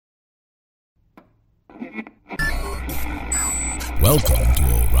Welcome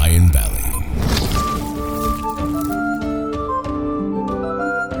to Orion Valley.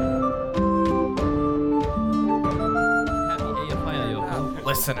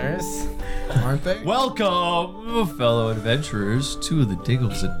 Listeners, aren't they? Welcome, fellow adventurers, to the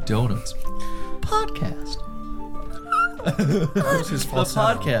Dingles and Donuts podcast. His The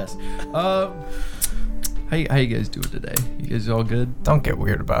podcast. How you guys doing today? You guys all good? don't get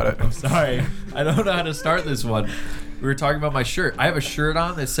weird about it. Sorry, I don't know how to start this one. We were talking about my shirt. I have a shirt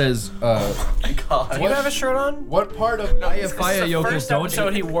on that says, Do you have a shirt on? what part of Ayafaya Yoko's First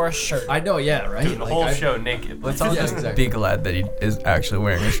episode, he wore a shirt. I know, yeah, right? The whole show naked. Let's all Yeah, just exactly. be glad that he is actually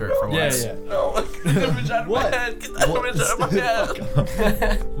wearing a shirt for once. Yeah. No, get that image out of my head. Get that image out of my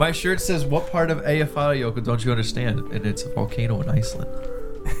head. My shirt says, what part of Ayafaya Yoko don't you understand? And it's a volcano in Iceland.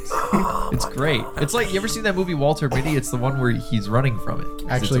 It's great. It's like, you ever seen that movie Walter Mitty? It's the one where he's running from it.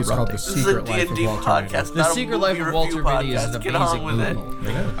 Actually, it's called The This is a Secret Life of D&D Walter podcast, Mitty. The not a Secret movie Life of Walter review Mitty is an podcast. Get amazing on with it.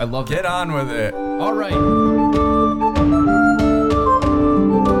 movie. I love Get that. on with it. All right.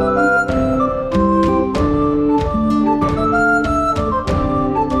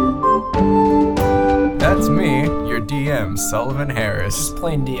 That's me, your DM, Sullivan Harris. Just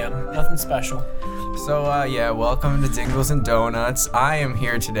plain DM. Nothing special. So, welcome to Dingles and Donuts. I am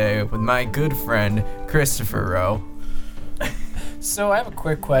here today with my good friend, Christopher Rowe. So I have a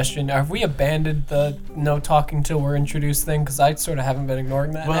quick question. Have we abandoned the no talking till we're introduced thing? Because I sort of haven't been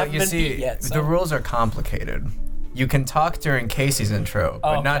ignoring that. I Well, haven't you been see, beat yet, so. the rules are complicated. You can talk during Casey's intro,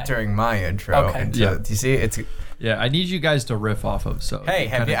 but Oh, not okay. during my intro. Okay. And Yeah. do you see? It's Yeah, I need you guys to riff off of, so. hey,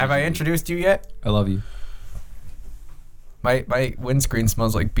 have I introduced you yet? I love you. My windscreen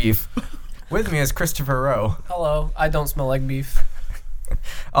smells like beef. With me is Christopher Rowe. Hello. I don't smell like beef.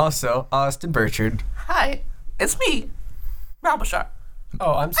 Also, Austin Burchard. Hi, it's me, Malbashar.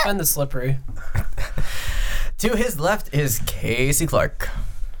 Oh, I'm Sven the Slippery. To his left is Casey Clark.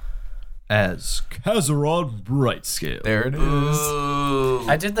 As Kazaron Brightscale. There it is. Ooh.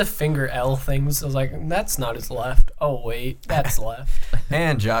 I did the finger L things. I was like, that's not his left. Oh, wait. That's left.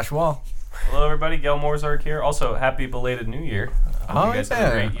 And Josh Wall. Hello, everybody. Gail Morzark here. Also, happy belated New Year. Oh, You guys had yeah.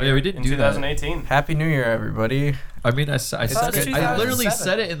 a great Oh, year yeah, we did in do that. 2018. Happy New Year, everybody. I mean, I said it's it. I literally 2007.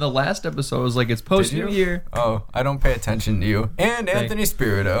 said it in the last episode. I was like, it's post New you? Year. Oh, I don't pay attention to you. And Anthony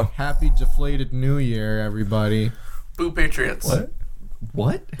Spirito. Happy deflated New Year, everybody. Boo Patriots.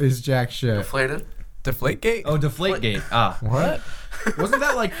 What? Is jack shit. Deflated. Deflategate? Oh, Deflategate. Ah. What? Wasn't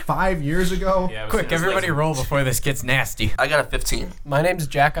that like 5 years ago? Yeah, it was- Quick, it was everybody like- roll before this gets nasty. I got a 15. My name's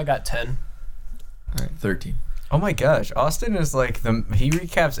Jack. I got 10. 13. Oh my gosh, Austin is like he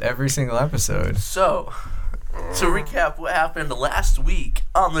recaps every single episode. So, to recap what happened last week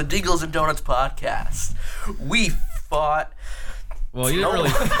on the Dingles and Donuts podcast, we fought. Well, you didn't really.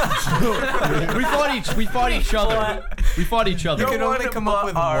 we fought each other. We fought each other. You can only come up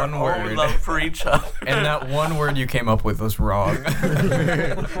with our one own word. love for each other. And that one word you came up with was wrong.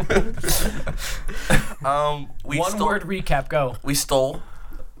 We One stole. word recap. Go. We stole.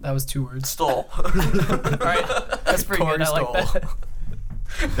 That was 2 words. Stole. All right. That's pretty good. I like that.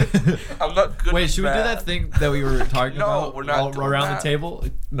 I'm not good. Wait, at should we do math. that thing that we were talking No, about? we're not all doing around that. the table?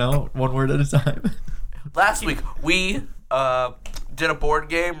 No, one word at a time. Last week we did a board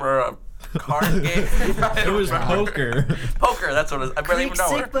game or a card game. It was poker. Poker. That's what it is. I barely even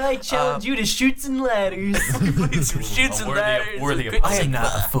know her. I challenge you to shoots and ladders. We played some shoots and ladders. worthy of- Quick I am Sigma.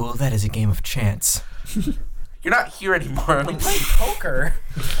 not a fool. That is a game of chance. You're not here anymore. We played poker.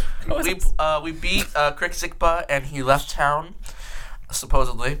 We beat Crick Sigma and he left town,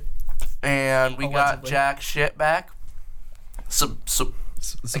 supposedly, and we got Allegedly. Jack shit back.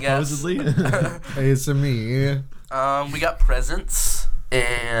 Supposedly. Hey, it's a me. We got presents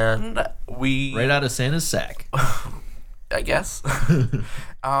and we Right out of Santa's sack. I guess.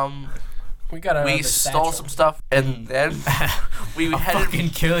 We got We stole some stuff and then we headed Fucking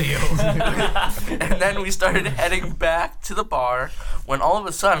kill you. and then we started heading back to the bar when all of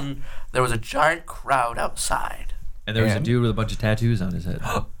a sudden there was a giant crowd outside. And there was a And? dude with a bunch of tattoos on his head.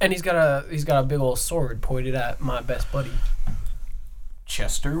 And he's got a big old sword pointed at my best buddy.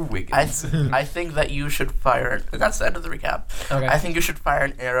 Chester Wiggins. I think that you should fire. That's the end of the recap. Okay. I think you should fire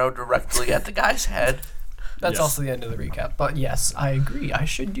an arrow directly at the guy's head. That's Yes. also the end of the recap. But yes, I agree. I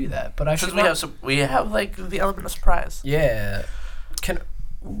should do that. But I should Since not. we have like the element of surprise. Yeah. Can.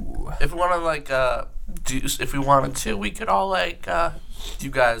 Ooh. If we want to like if we wanted to, we could all like you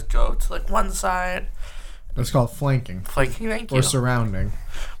guys go to like one side, That's called flanking flanking. Thank you. or surrounding.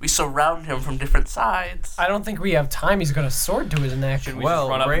 We surround him from different sides. I don't think we have time. He's got a sword to his neck. Should we Well, just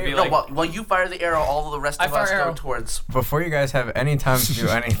run up right- and be No, like, while you fire the arrow, all of the rest I of fire us arrow. go towards. Before you guys have any time to do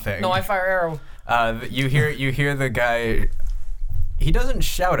anything, No, I fire arrow. You hear the guy. He doesn't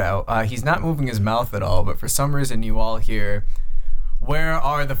shout out. He's not moving his mouth at all. But for some reason, you all hear, "Where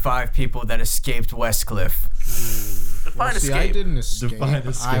are the 5 people that escaped Westcliff?" Define See, I escape. didn't escape. Define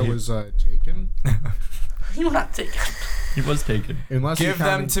escape. I was taken. You were not taken. He was taken. Unless Give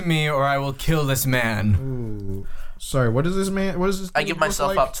them to me, or I will kill this man. Ooh. Sorry, what is this man? What is this? I dude give look myself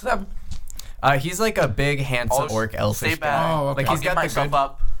like? up to them. He's like a big, handsome I'll orc elfish stay back. guy. Oh, okay. Like I'll he's give got the myself good.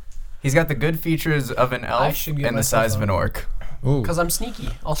 up. He's got the good features of an elf should give and the myself size of an up. orc. Ooh. Because I'm sneaky.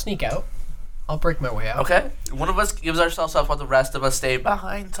 I'll sneak out. I'll break my way out. Okay. One of us gives ourselves up while the rest of us stay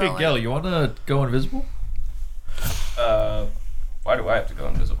behind. Hey, Gil, you want to go invisible? Why do I have to go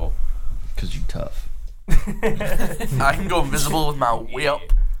invisible? Because you're tough. I can go invisible with my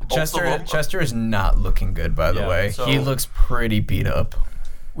whip. Chester is not looking good, by the Yeah, way. so- He looks pretty beat up.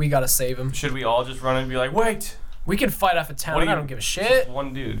 We gotta save him. Should we all just run and be like, wait? We can fight off a town. What do I you- don't give a Just shit.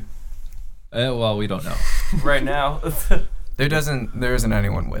 one dude. Well, we don't know. Right now. There isn't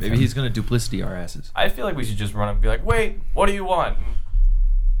anyone with Maybe him. he's going to duplicity our asses. I feel like we should just run and be like, wait, what do you want?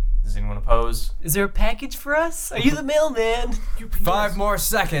 Does anyone oppose? Is there a package for us? Are you the mailman? 5 more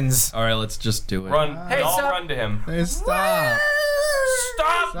seconds. All right, let's just do it. Run. Hey, all stop. run to him. Hey, stop!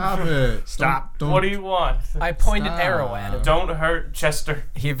 Stop! Stop it! Stop. Don't, What do you want? I point an Stop. arrow at him. Don't hurt Chester.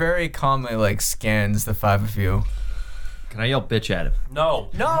 He very calmly scans the 5 of you. Can I yell bitch at him? No.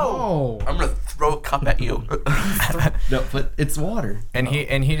 No! Oh. I'm gonna throw a cup at you. No, but it's water. And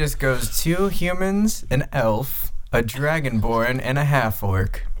he just goes, 2 humans, an elf, a dragonborn, and a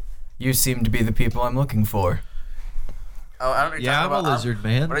half-orc. You seem to be the people I'm looking for. Oh, I don't know what you're Yeah, I'm talking a about. lizard,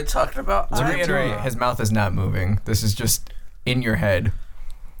 man. What are you talking about? To reiterate, his mouth is not moving. This is just in your head.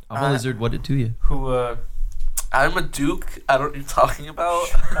 I'm a lizard. What did to you? Who I'm a duke. I don't know what you're talking about.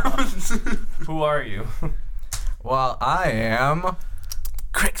 who are you? Well, I am...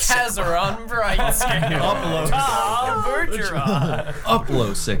 Kazaron Brightskin. Tom Bergeron.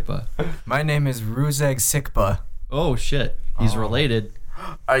 Uplow Sigba. My name is Ruzeg Sikba. Oh shit, he's related.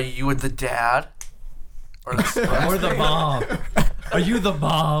 Are you the dad? Or the Or the mom. Are you the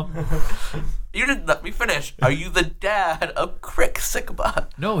mom? You didn't let me finish. Are you the dad of Crick Sigma?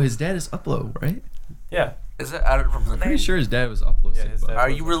 No, his dad is Uplow, right? Yeah. Is it? I don't remember the Pretty name. sure his dad was Uplow Yeah, his Sigba. dad- Are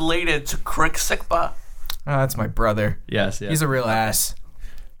you related to Crick Sigma? Oh, that's my brother. Yes, yes. He's a real ass.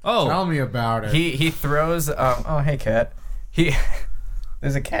 Oh, Tell me about it. He throws... oh, hey, cat.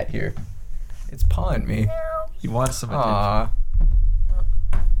 There's a cat here. It's pawing me. he wants some attention. Aw.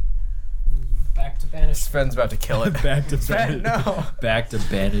 Back to His banish. friend's about to kill it. Back to No. Back to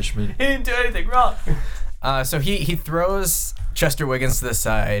banishment. He didn't do anything wrong. So he throws Chester Wiggins to the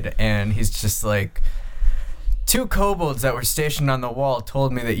side, and he's just like, 2 kobolds that were stationed on the wall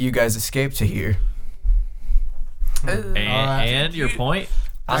told me that you guys escaped to here. And your point?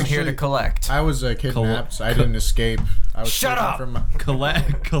 I'm here to Actually, collect. I was kidnapped. I didn't escape. I was Shut taken up!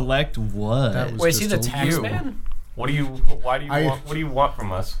 From, Collect what? that was Wait, is he just the a- tax you. man? Why do you I- want what do you want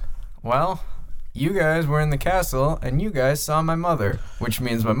from us? Well, you guys were in the castle, and you guys saw my mother, which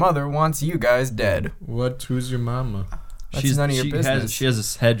means my mother wants you guys dead. What? Who's your mama? That's none of your business. She has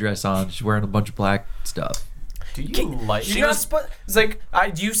this headdress on. She's wearing a bunch of black stuff. Do you like You're not supposed. It's like,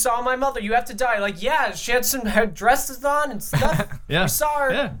 you saw my mother. You have to die. Like, yeah, she had some dresses on and stuff. Yeah. We saw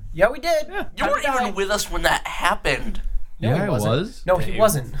her. Yeah. Yeah, we did. Yeah. You weren't even with us when that happened. No, Yeah, he I wasn't. was. No, he Dave.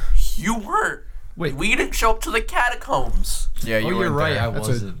 wasn't. You weren't. Wait. We didn't show up to the catacombs. Yeah, you Oh, were you're right. I That's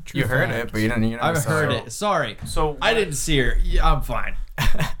a wasn't. true You heard fact. it, but you didn't. You never I've saw heard it. Sorry. So I didn't see her. Yeah, I'm fine.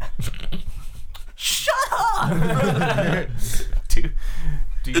 Shut up!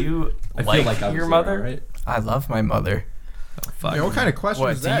 do you I like, feel like I was your there, mother? right? I love my mother. Fuck. Yeah, what kind of question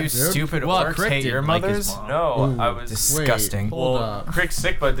What, is do that, you dude? stupid Well, orcs Crick hate your didn't like his mothers? mom. No, Ooh, I was Disgusting. Hold well. up. Crick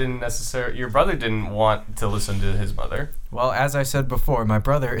Sigma didn't necessarily. Your brother didn't want to listen to his mother. Well, as I said before, my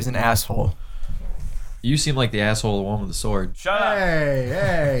brother is an asshole. You seem like the asshole, the one with the sword. Shut up.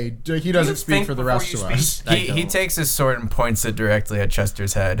 Hey, he doesn't speak think for the before rest you of speak? us. I He don't. takes his sword and points it directly at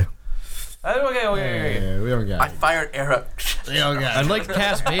Chester's head. Okay. Hey, we don't got I it. fired arrow. We don't got I'd it. like to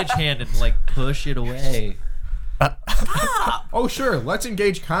cast Mage Hand and like push it away. Oh, sure. Let's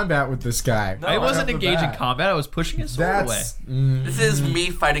engage combat with this guy. No, I Right wasn't off the engaging bat. combat. I was pushing his sword away. That's. This is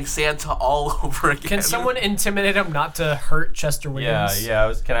me fighting Santa all over again. Can someone intimidate him not to hurt Chester Yeah, Wiggins?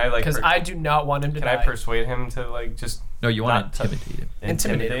 yeah. Can I like? Because I do not want him to can die. I persuade him to like just No, you want Not to intimidate him.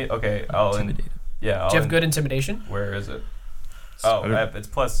 Intimidate. Okay, I'll Intimidate him. Yeah. Do you have good intimidation? Where is it? Oh, I don't- it's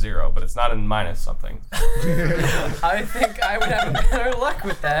 +0, but it's not in minus something. I think I would have better luck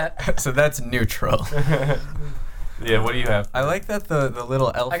with that. So that's neutral. Yeah. What do you have? I like that the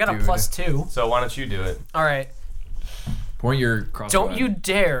little elf I got a dude, +2. So why don't you do it? All right. Point your crossbow. Don't you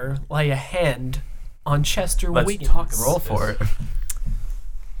dare lay a hand on Chester Let's Wiggins. talk Roll for it.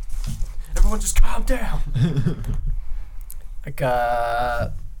 Everyone just calm down. I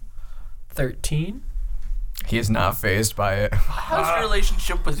got 13. He is not fazed by it. How's your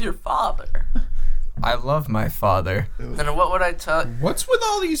relationship with your father? I love my father. Then what would I tell? What's with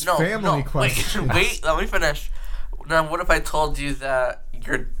all these family questions? Wait, let me finish. Now, what if I told you that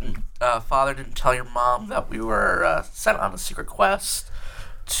your father didn't tell your mom that we were sent on a secret quest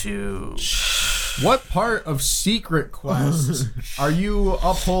to... What part of secret quest are you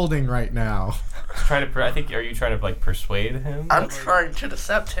upholding right now? I think. Are you trying to like persuade him? I'm trying to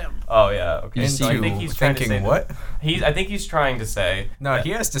decept him. Oh yeah. Okay. Into So I think he's trying to thinking say what? I think he's trying to say. No, he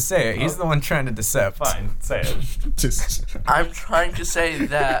has to say it. He's the one trying to decept. Fine, say it. Just I'm trying to say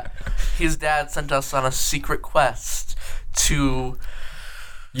that his dad sent us on a secret quest to...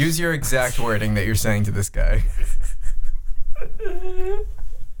 Use your exact wording that you're saying to this guy.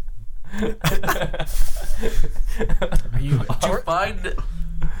 to find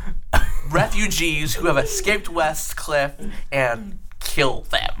refugees who have escaped West Cliff and kill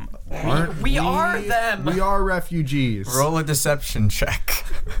them. aren't We are them. We are refugees. Roll a deception check.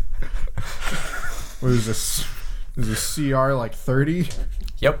 What is this? Is this CR like 30?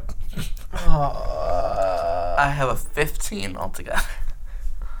 Yep. I have a 15 altogether.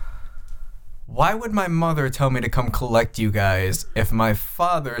 Why would my mother tell me to come collect you guys if my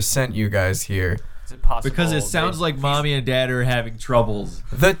father sent you guys here? Is it possible? Because it sounds like mommy and dad are having troubles.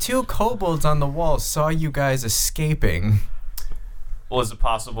 The two kobolds on the wall saw you guys escaping. Well, is it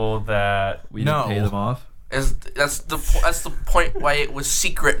possible that We No. didn't pay them off. That's the point why it was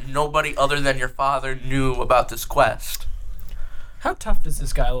secret. Nobody other than your father knew about this quest. How tough does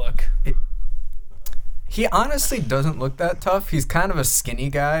this guy look? He honestly doesn't look that tough. He's kind of a skinny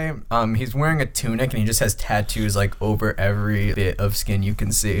guy. He's wearing a tunic and he just has tattoos like over every bit of skin you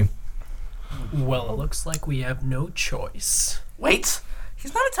can see. Well, it looks like we have no choice. Wait,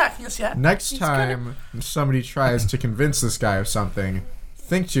 he's not attacking us yet. Next time somebody tries to convince this guy of something,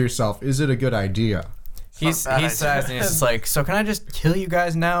 think to yourself, is it a good idea? He not a bad idea. says, and he's just like, so can I just kill you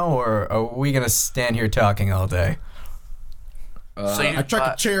guys now, or are we gonna stand here talking all day? So you I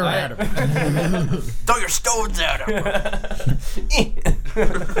chuck a chair at him. throw your stones at him.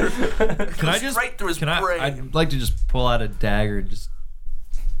 Can I just? Right through his Can I? brain. I'd like to just pull out a dagger and just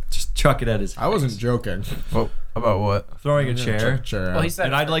chuck it at his. I wasn't joking. Well, about what? throwing a Chuck chair. a chair Well, at he him. said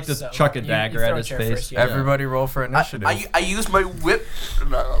And I'd like first, to so chuck a you dagger throw at a his chair face. first, yeah. Everybody roll for initiative. I use my whip.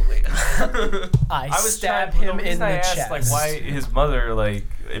 No, wait. I was stab trying- him the in reason the I asked, chest. like, why his mother, like,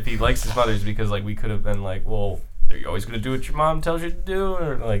 if he likes his mother, is because, like, we could have been like, well, are you always gonna do what your mom tells you to do,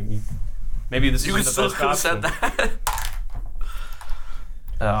 or like, maybe this You isn't the still best could have option. said that.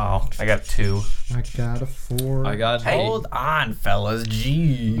 Oh, I got 2. I got a 4. I got Hey. Hold on, fellas.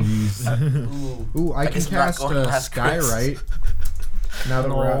 Jeez. Ooh, I I can guess I'm not cast going a last, Chris. skywrite. Now that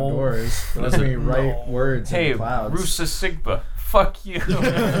we're No. outdoors, it lets me write words Hey, in clouds. Rusa Sigba. Fuck you.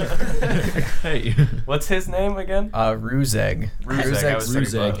 Hey. What's his name again? Ruzeg. Ruzeg, I was thinking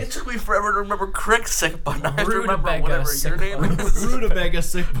Ruzeg. about- It took me forever to remember Crick's sick, but now I have to remember Rutabaga whatever your name Sigma. is. Rutabaga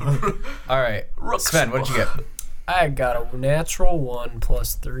Sigma. All right. Sven, what'd you get? I got a natural 1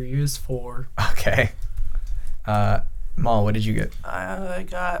 plus 3 is 4. Okay. Maul, what did you get? I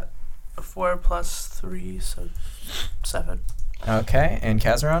got a 4 plus 3, so 7. Okay, and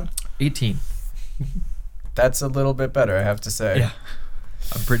Kazaron? 18. That's a little bit better, I have to say. Yeah.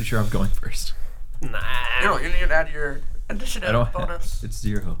 I'm pretty sure I'm going first. Nah. You need to add your initiative I don't. bonus. It's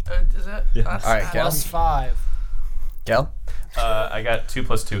 0. Is it? Yeah. That's All right, sad. Cal. Plus 5. Kel? I got 2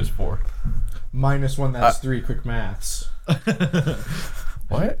 plus 2 is 4. Minus 1, that's 3. Quick maths.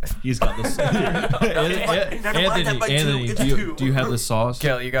 What? He's got this. Anthony, do you have the sauce?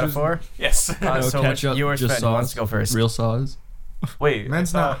 Kel, you got a 4? Yes. No so ketchup, you or just Sven, who wants sauce. to go first? Real sauce. Wait.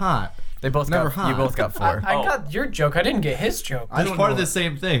 Man's I not thought- hot. They both Never got. You hot. both got 4. I Oh. got your joke. I didn't get his joke. I That's don't part know of the what-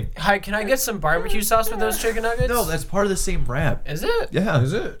 same thing. Hi, can I get some barbecue sauce with those chicken nuggets? No, that's part of the same rap. Is it? Yeah.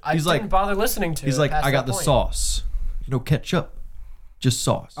 Is it? I He's didn't like- bother listening to it. He's like, past I got that the point. sauce. No ketchup. Just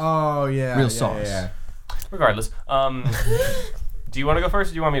sauce. Oh, yeah. Real yeah, sauce. Yeah. Regardless. Do you want to go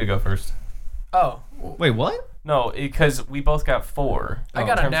first or do you want me to go first? Oh, Wait, what? No, because we both got 4. I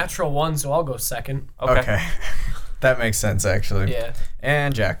got a natural 1, so I'll go second. Okay. That makes sense, actually. Yeah.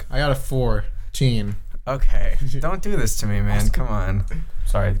 And Jack. I got a 14. Okay. Don't do this to me, man. Come on.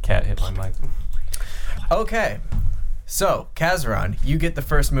 Sorry, the cat hit my mic. Okay. So, Kazaron, you get the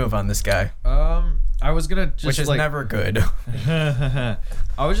first move on this guy, I was gonna just which is like, never good. I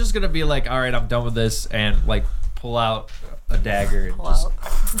was just gonna be like, all right, I'm done with this, and like pull out a dagger and just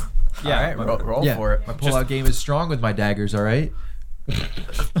Yeah, All right, roll yeah. for it. My pullout game is strong with my daggers. All right.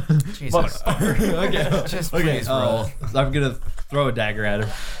 Jesus. Okay. Just Okay. please roll. I'm gonna throw a dagger at him.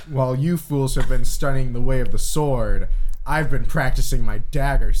 While you fools have been studying the way of the sword, I've been practicing my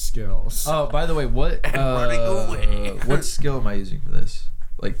dagger skills. Oh, by the way, what running away. what skill am I using for this?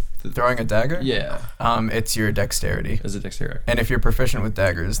 Like Throwing a dagger? Yeah, It's your dexterity. as a dexterity. And if you're proficient with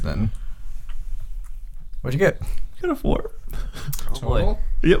daggers, then what'd you get? Got a 4. Total?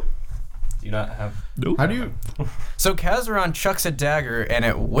 Yep. Do you not have? Nope. How do you... So Kazaron chucks a dagger and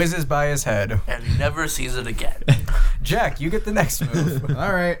it whizzes by his head. And he never sees it again. Jack, you get the next move.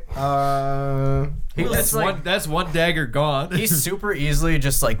 All right. That's like That's one dagger gone. he super easily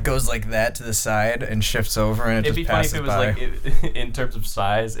just like goes like that to the side and shifts over and it It'd be just funny passes if it was by. like in terms of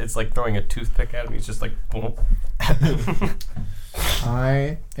size, it's like throwing a toothpick at him. He's just like, boom.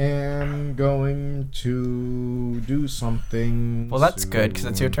 I am going to do something. Well, that's good because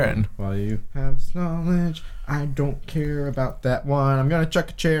it's your turn. While you have knowledge, I don't care about that one. I'm gonna chuck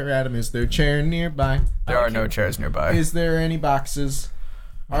a chair at him. Is there a chair nearby? There are no chairs nearby. Is there any boxes?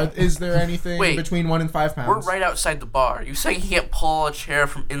 Is there anything Wait. between 1 and 5 pounds? We're right outside the bar. You saying he can't pull a chair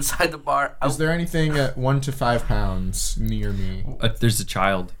from inside the bar? Is there anything at 1 to 5 pounds near me? There's a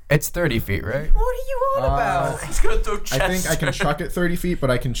child. It's 30 feet, right? What are you on about? He's gonna throw chest. I think I can chuck it 30 feet,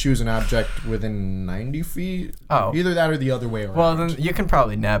 but I can choose an object within 90 feet. Oh. Either that or the other way around. Well, then you can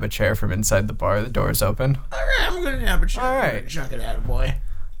probably nab a chair from inside the bar. The door's open. Alright, I'm gonna have a chair. All right. Chuck it at him, boy.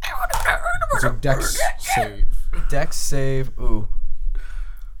 It's a dex save. Dex save. Ooh.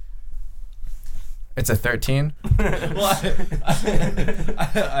 It's a 13. Well,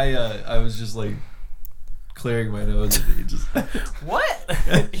 I was just like clearing my nose. And he just What?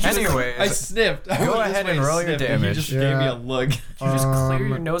 Anyways, I sniffed. I Go went this ahead way and roll your sniffed, and damage. He just gave me a look. You just clear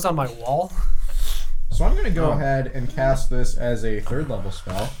your nose on my wall? So I'm gonna go ahead and cast this as a 3rd level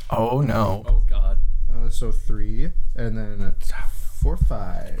spell. oh no. Oh God. So 3, and then 4,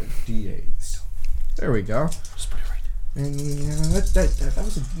 5 d8s. There we go. Just put it right there. And that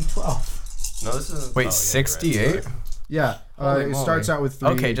was a d12. No, this is. Wait, oh, yeah, 68? you're right. Yeah, Holy it moly. starts out with 3.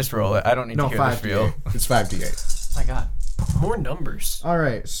 Okay, just roll it. I don't need no, to hear the 5 spiel. d8. It's 5 d8. My God. More numbers. All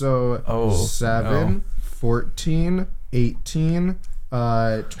right, so Oh, 7, no. 14, 18,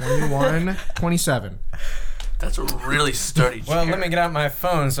 21, 27. That's a really sturdy chair. Well, let me get out my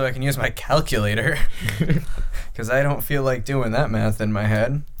phone so I can use my calculator. Because I don't feel like doing that math in my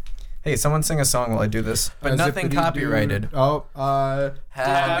head. Hey, someone sing a song while I do this. But nothing Zippity-doo. copyrighted. Oh,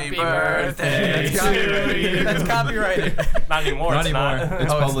 Happy birthday. That's copyrighted. Not anymore. Not it's anymore. Not.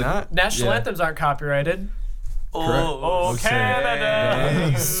 It's Oh, it's public. not? National Yeah. anthems aren't copyrighted. Oh,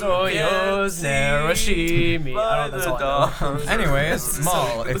 Canada. Soyuz Hiroshima. I don't know, that's all I know. Anyways,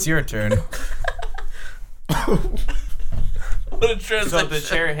 Maul, it's your turn. What a So transition. the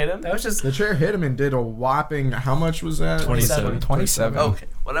chair hit him? That was just the chair hit him and did a whopping. How much was that? 27. 27. Okay,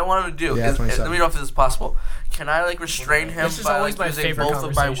 what I wanted to do Yeah, is, 27. let me know if this is possible. Can I like restrain him This is by always like my using favorite both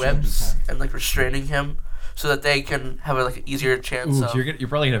of my conversation. whips and like restraining him so that they can have like an easier chance Ooh, of. you're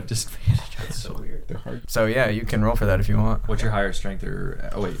probably gonna have disadvantage. That's so weird. They're hard. So yeah, you can roll for that if you want. What's your higher strength or?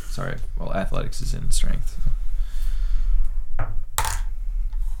 Oh wait, sorry. Well, athletics is in strength.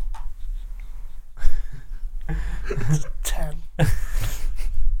 Ten. It's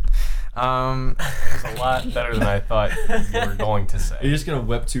a lot better than I thought you were going to Are you say. just gonna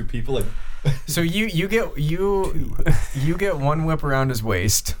whip 2 people like? So you get one whip around his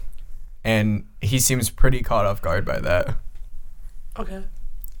waist, and he seems pretty caught off guard by that. Okay.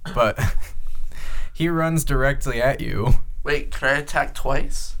 But he runs directly at you. Wait, can I attack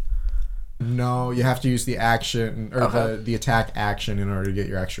twice? No, you have to use the action or Okay. the attack action in order to get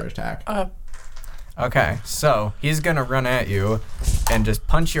your extra attack. Okay, so he's gonna run at you and just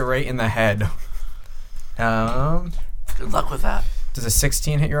punch you right in the head. Good luck with that. Does a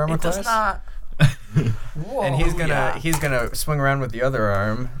 16 hit your armor It class? does not. whoa. And he's gonna yeah. he's gonna swing around with the other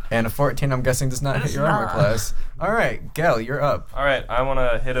arm, and a 14 I'm guessing does not hit Does your armor not. class. All right, Gel, you're up. All right, I want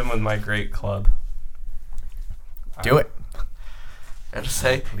to hit him with my great club. Do it. And just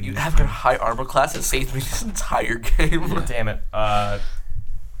say, you have a high armor class that saves me this entire game. Damn it.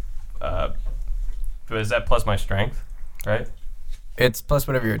 Is that plus my strength, right? It's plus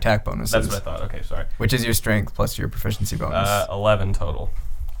whatever your attack bonus That's is, what I thought. Okay, sorry. which is your strength plus your proficiency bonus. 11 total.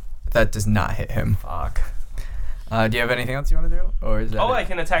 That does not hit him. Fuck. Do you have anything else you want to do, or is that? Oh, it? I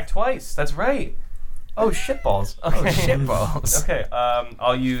can attack twice. That's right. Oh, shitballs. Okay. Oh, shitballs. Okay,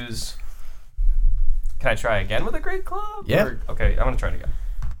 I'll use... Can I try again with a great club? Yeah. Okay, I'm gonna try it again.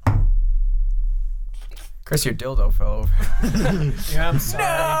 Chris, your dildo fell over. Yeah, I'm sorry.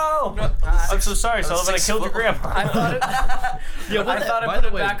 no. I'm so sorry, Sullivan. I killed your grandma. I thought it. I thought I by put the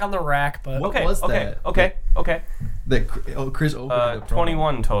it way, back on the rack, but what was that? Okay. That Chris opened the promo.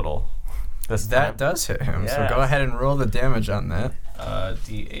 21 total. That does hit him. So Yes. go ahead and roll the damage on that.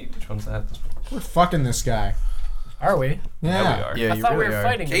 D8. Which one's that? This one. We're fucking this guy. are we? Yeah. we are. Yeah, I you thought really we were are.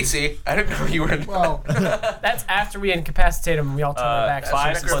 fighting. him. Casey, I didn't know you were in. Well, That's after we incapacitate him and we all turn our backs.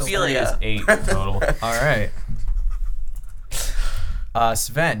 5 That's plus 3 is necrophilia. 8 total. All right.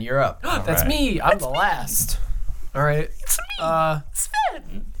 Sven, you're up. That's Alright. me. I'm the last. All right.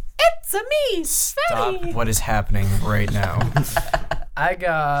 Sven. It's me, Stop what is happening right now. I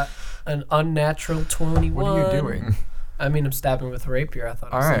got an unnatural 21. What are you doing? I mean, I'm stabbing with a rapier. I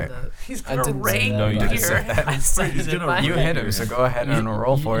thought I Alright. said that. He's I gonna didn't say rape that. No, you your didn't say that. I said He's it in gonna my You head. hit him, so go ahead and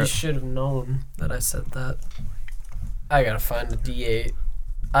roll for You it. should have known that I said that. I gotta find a D8.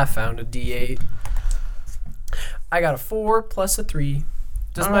 I found a D8. I got a 4 plus a 3.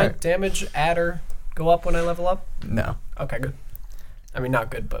 Does my Alright. damage adder go up when I level up? No. Okay, good. I mean,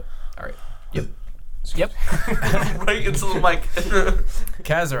 not good, but alright. Yep. Right into the mic.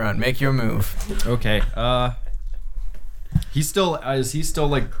 Kazaron, make your move. Okay. He's still is he still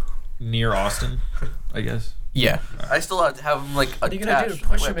like near Austin? I guess. Yeah. I still have him like What are you gonna do? attached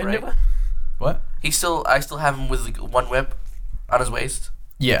Push whip, him into right? it? What? I still have him with like, one whip on his waist.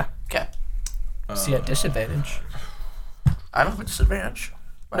 Yeah. Okay. Is he at disadvantage? I don't have a disadvantage.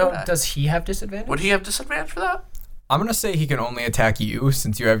 Why No, would I? does he have disadvantage? Would he have disadvantage for that? I'm gonna say he can only attack you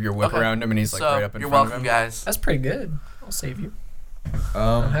since you have your whip Okay. around him and he's like So right up in you're front welcome, of him. guys. That's pretty good. I'll save you. I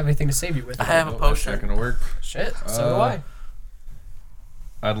don't have anything to save you with. I have a Nope, that's potion. not gonna work. Shit. So do I.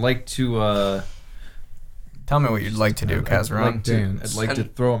 I'd like to. Tell me what you'd like to do, I'd Kazaron. like to, Dance. I'd like to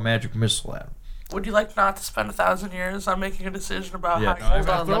throw a magic missile at him. Would you like not to spend 1,000 years on making a decision about Yeah. how you Hold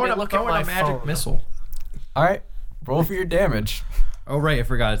on, let me look at throwing my a magic phone. missile. All right. Roll for your damage. Oh right, I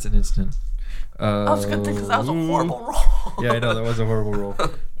forgot it's an instant. That was a good thing because that was a horrible roll. Yeah, I know that was a horrible roll.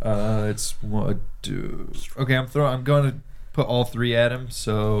 It's one, two. Okay, I'm going to put all 3 at him.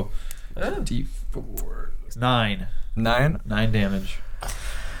 So D4, 9 9. damage.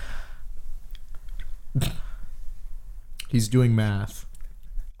 he's doing math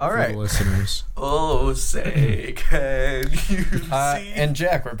All for right. the listeners. Oh, say, can you see? And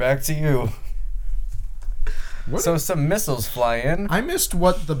Jack, we're back to you. What? So some missiles fly in. I missed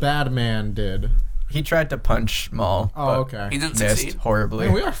what the bad man did. He tried to punch Maul. Oh, but okay. He didn't Missed succeed. horribly.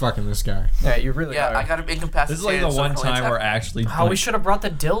 Man, we are fucking this guy. Yeah, you really Yeah, are. I got him incapacitated. This is like the so one I can time only we're attack. actually. Oh, we should have brought the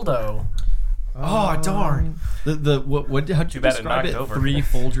dildo. Oh darn! The what? How'd you Too bad it describe knocked it? over. 3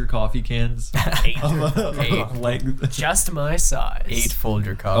 Folger coffee cans. 8. Of length. Just my size. 8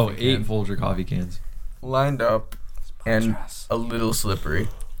 Folger Oh, coffee 8 cans Folger coffee cans. lined up and a little slippery.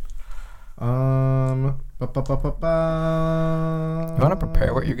 You want to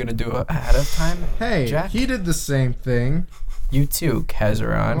prepare what you're going to do ahead of time? Hey, Jack? he did the same thing. You too,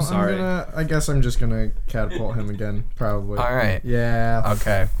 Kazaron. Well, sorry. I guess I'm just gonna catapult him again, probably. All right. Yeah.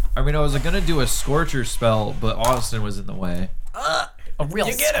 Okay. I mean, I was gonna do a Scorcher spell, but Austin was in the way. A real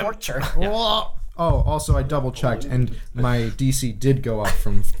scorcher. Oh, also I double checked, and my DC did go up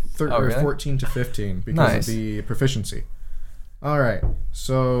from really? 14 to 15 because Nice. of the proficiency. All right,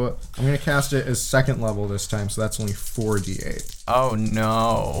 so I'm gonna cast it as 2nd level this time, so that's only 4d8. Oh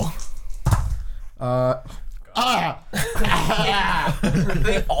no.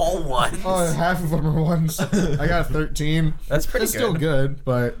 They all won. Oh, half of them are ones. I got a 13. That's pretty It's good. still good,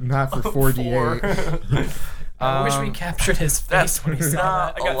 but not for 4d8. I wish we captured his face That's when he said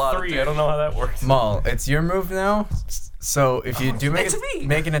not I a lot got of 3. I don't know how that works. Maul, it's your move now. So if you do It's me.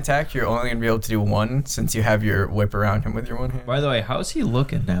 make an attack, you're only gonna be able to do 1 since you have your whip around him with your one hand. By the way, how's he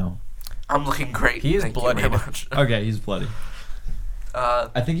looking now? I'm looking great. He is Thank you very bloodied. much. Okay, he's bloody. Uh,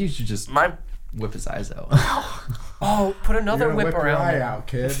 I think you should just my whip his eyes out. Oh, put another You're gonna whip whip your around eye him. out,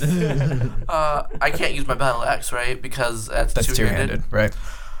 kid. I can't use my battle axe, right? Because that's That's two-handed. two-handed, right?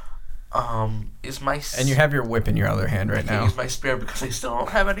 Is my And you have your whip in your other hand right I can't now. use my spear because I still don't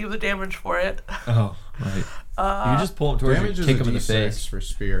have any of the damage for it. Oh, right. You can just pull him towards Damage you, is kick a him in the d6 face. for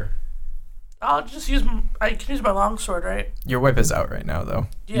spear. I'll just use. I can use my longsword, right? Your whip is out right now, though.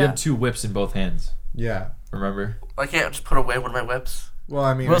 Yeah. You have 2 whips in both hands. Yeah. Remember? I can't just put away one of my whips. Well,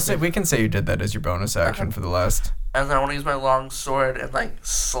 I mean, We can say you did that as your bonus action for the last. And then I want to use my longsword and like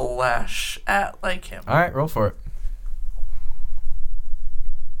slash at like him. All right, roll for it.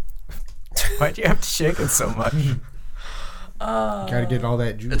 Why'd you have to shake it so much? gotta get all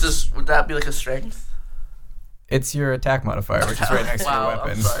that juice. It's just would that be like a strength? It's your attack modifier, which is right next Wow, to your I'm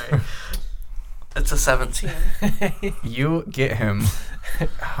weapon. sorry. It's a 17. You get him.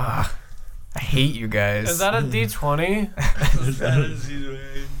 I hate you guys. Is that a D20?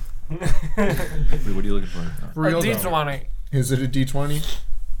 Wait, what are you looking for? For real A though. D20. Is it a D20?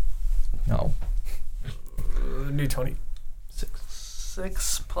 No. D20.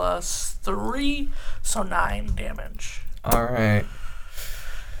 6 plus 3, so 9 damage. All right.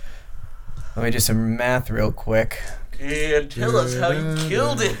 Let me do some math real quick. And tell us how you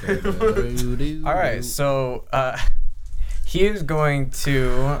killed it. All right, so he is going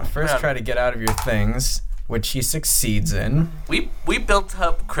to first try to get out of your things, which he succeeds in. We built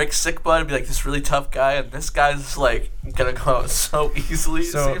up Crick's sick bud to be like this really tough guy, and this guy's like gonna come out so easily.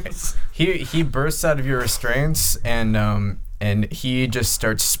 So it seems. he bursts out of your restraints and he just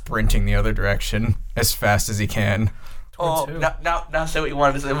starts sprinting the other direction as fast as he can. Oh, Two. now say what you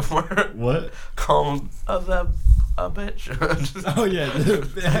wanted to say before. What? Call him a bitch. Oh yeah,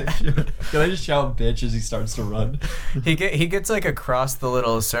 can I just shout bitch as he starts to run? He gets like across the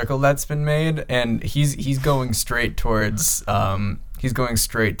little circle that's been made, and he's going straight towards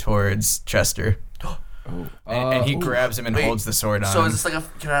Chester. And he grabs him and wait, holds the sword on So him. is this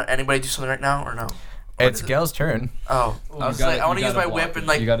like can anybody do something right now or no? Or It's is it- Gal's turn. Oh, I was like, I want to use my whip and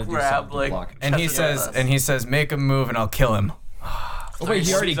like grab like. And he says, make him move and I'll kill him. Oh wait,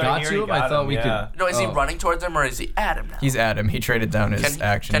 he already got to him? I thought we could... No, is he running towards him or is he at him now? He's at him. He traded down his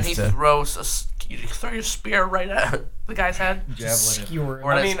actions Can he to... throw your spear right at the guy's head? Javelin. Skewer.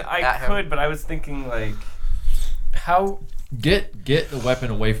 Or I does- mean, at I him. could, but I was thinking like, How? Get the weapon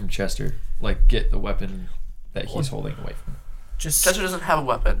away from Chester. Like, get the weapon that he's holding away from him. Just Chester doesn't have a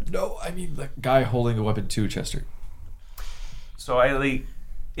weapon. No, I mean the guy holding the weapon to Chester. so I like,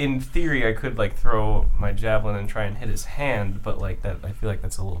 in theory, I could like throw my javelin and try and hit his hand, but like that, I feel like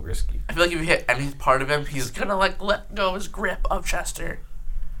that's a little risky. I feel like if you hit any part of him, he's gonna like let go of his grip of Chester.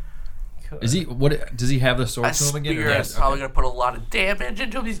 Is he... What... Does he have the sword A to him again? spear is probably gonna put a lot of damage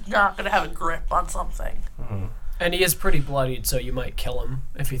into him. He's not gonna have a grip on something. Mhm. and he is pretty bloodied, so you might kill him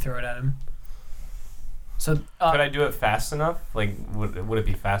if you throw it at him. So Could I do it fast enough? Like, would it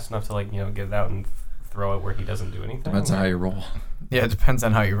be fast enough to like get it out and throw it where he doesn't do anything? Depends on how you roll. Yeah, it depends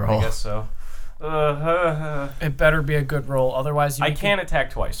on how you roll. I guess so. it better be a good roll, otherwise you. I can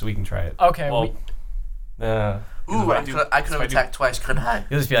attack twice, so we can try it. Okay. Well, Ooh, I could have attacked twice, couldn't I?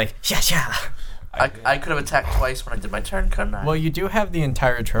 You'll just be like, yeah. I could have attacked twice when I did my turn, couldn't I? Well, you do have the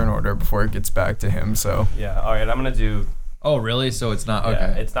entire turn order before it gets back to him, so... Yeah, alright, I'm gonna do... Oh, really? So it's not... Okay.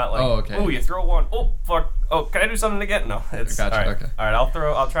 Yeah, it's not like, Oh, okay. oh, you throw one, oh, fuck, oh, can I do something again? No, it's... Gotcha, alright, okay. Alright,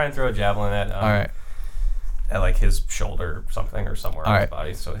 I'll try and throw a javelin at, Alright. at like his shoulder or something, or somewhere on his Alright.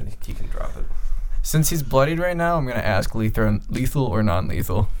 body, so he can drop it. Since he's bloodied right now, I'm going to ask lethal or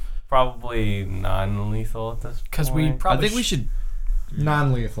non-lethal. Probably non-lethal at this point. Because we I probably. think we should...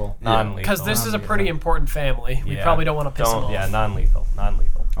 Non-lethal. Non-lethal. Because this is a pretty important family. We Yeah, probably don't want to piss them off. Yeah, non-lethal.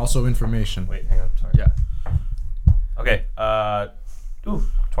 Non-lethal. Also information. Wait, hang on. Sorry. Yeah. Okay.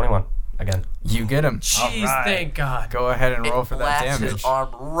 21 again. You get him. Jeez, Alright. thank God. Go ahead and roll for that blasts damage. his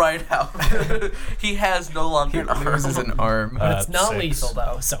arm right out. He has no longer He an arm. loses an arm. But it's not 6. lethal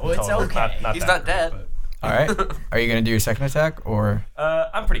though, so it's Total. okay. He's that not great, dead. but- All right. Are you going to do your second attack, or...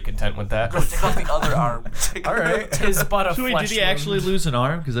 I'm pretty content with that. Go take off the other arm. All right. Tis but a So wait, flesh did he wound. actually lose an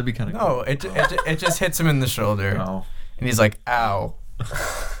arm? Because that'd be kind of No, it just hits him in the shoulder. Oh. And he's like, ow.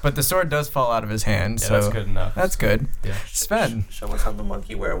 But the sword does fall out of his hand, Yeah, so... that's good enough. That's good. Yeah. Sven, Show us on the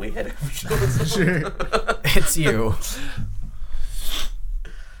monkey where we hit him. Show us Sure. it's you.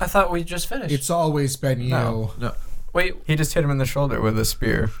 I thought we just finished. It's always been you. No. Wait, He just hit him in the shoulder with a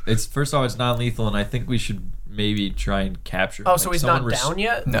spear. It's first off, it's non-lethal, and I think we should maybe try and capture. oh, so like, he's someone not down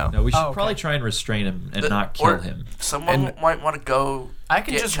yet? No. No, we should Oh, okay. probably try and restrain him and The- not kill or- him. Someone And- might want to go I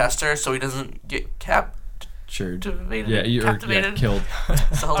can get just. Chester so he doesn't get Sure. captivated. Yeah, you're captivated. killed.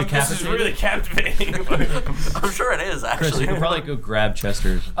 So This is really captivating. I'm sure it is Chris, actually. you can probably go grab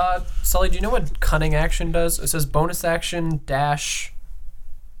Chester. Sully, do you know what cunning action does? It says bonus action dash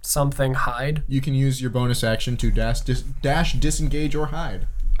something hide. You can use your bonus action to dash, disengage, or hide.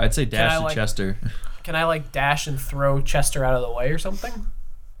 I'd say dash I, to like- Chester. Can I like dash and throw Chester out of the way or something?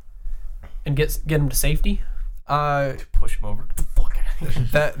 And get him to safety? Push him over. Get the fuck out of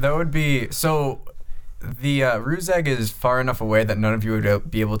here. That would be... So, the Ruzeg is far enough away that none of you would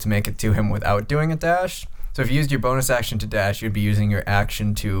be able to make it to him without doing a dash. So if you used your bonus action to dash, you'd be using your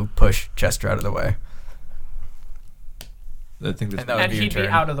action to push Chester out of the way. I think that's And that would And be your he'd be turn.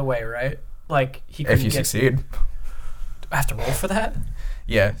 out of the way, right? Like he couldn't If you get. succeed. Do I have to roll for that?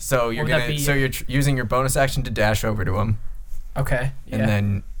 Yeah, so you're Would that gonna... be- So you're using your bonus action to dash over to him. Okay. Yeah. And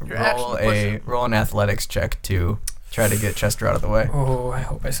then Your action push roll an athletics check to try to get Chester out of the way. Oh, I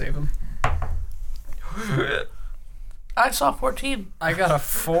hope I save him. I saw 14. I got a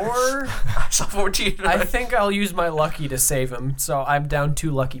 4. I saw 14. I think I'll use my lucky to save him, so I'm down 2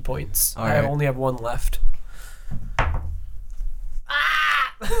 lucky points. All I right. only have 1 left.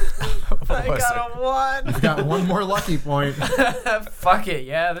 What I was got a 1. You got one more lucky point. Fuck it,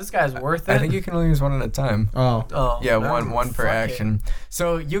 yeah, this guy's worth it. I think you can only use one at a time. Oh. Oh, Yeah, no, one per fuck it. action.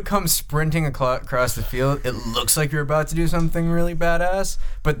 So you come sprinting across the field. It looks like you're about to do something really badass,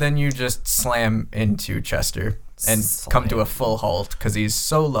 but then you just slam into Chester and come to a full halt because he's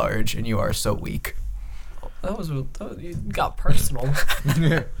so large and you are so weak. You got personal.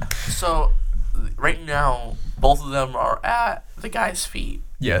 So, right now, both of them are at the guy's feet.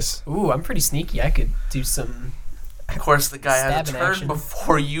 Yes. Ooh, I'm pretty sneaky. I could do some. Of course, the guy has a Stabbing turn action.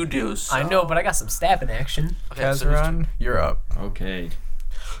 before you do. So. I know, but I got some stabbing action. Okay, so who's Kazaran, you're up. Okay.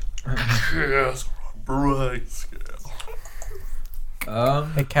 Yes, bright scale.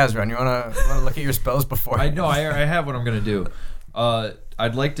 Hey, Kazaran, you wanna look at your spells before? I know. I have what I'm gonna do.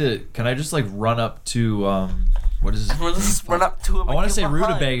 I'd like to. Can I just like run up to what is? Let's run up to him. I want to and say give him a hug.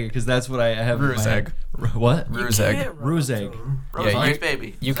 rutabaga because that's what I have. in my Ruse head. egg. What? Ruse You egg. can't run up Ruse to egg. him. Rosemary's you-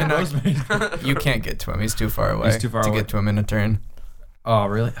 baby. You cannot. You can't get to him. He's too far away. He's too far to away. get to him in a turn. Oh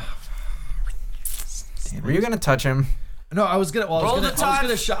really? Were you gonna touch him? No, I was gonna. Well, Roll I the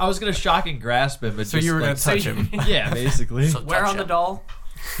touch. was gonna shock and grasp him, but So just, you were like, gonna touch him. Yeah, basically. So Where touch on the him. doll?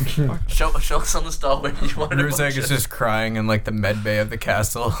 Show us on the stall where you want to Ruzek is just crying in like the med bay of the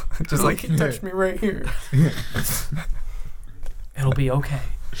castle, just like he touched me right here. It'll be okay.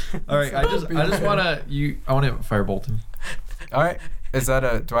 All right, I just wanna I wanna firebolt him. All right, is that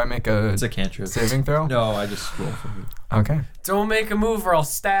a? Do I make a It's a cantrip. saving throw? No, I just roll for it. Okay. Don't make a move or I'll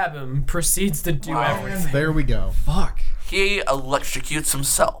stab him. Proceeds to do everything. And there we go. Fuck. He electrocutes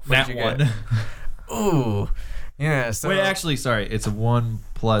himself. That you one. get? Ooh. Yeah. So Wait, actually, sorry. It's a 1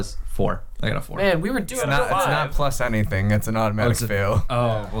 + 4. I got a 4. Man, we were doing it's not. It's not plus anything. It's an automatic it's a- fail.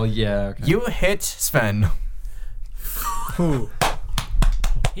 Oh well, yeah. Okay. You hit Sven. Who?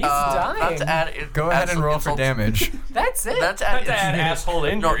 He's Not dying. to add Go ahead and roll for damage. That's it. Not to add, asshole no,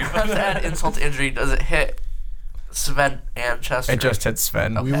 injury. not to add insult to injury. Does it hit Sven and Chester? It just hit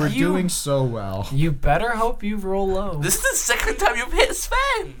Sven. We were You- doing so well. You better hope you roll low. This is the second time you've hit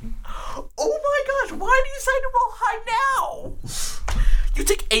Sven. Oh my gosh! Why do you decide to roll high now? You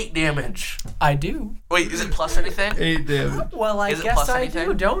take 8 damage. I do. Wait, is it plus anything? 8 damage. Well, I Is it guess plus I anything?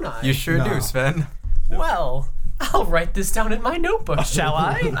 do, don't I? You sure No. do, Sven. Well, I'll write this down in my notebook, shall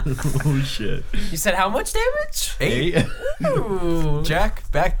I? Oh shit. You said how much damage? 8. Ooh.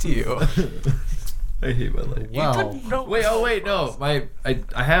 Jack, back to you. I hate my life. Well, No. Wait, no.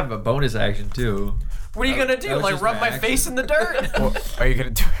 I have a bonus action too. What are you gonna do? that was Like just rub my my action. face in the dirt? Or are you gonna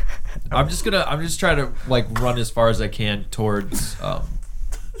do? I'm just trying to like run as far as I can towards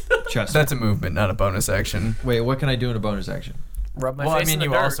Chester. That's a movement, not a bonus action. Wait, what can I do in a bonus action? Rub my Well, I face mean, in the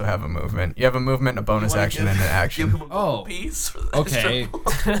you dirt. also have a movement. You have a movement, a bonus Wanna action, give- and an Give action. him a Oh. piece for the Okay.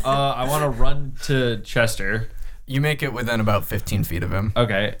 I want to run to Chester. You make it within about 15 feet of him.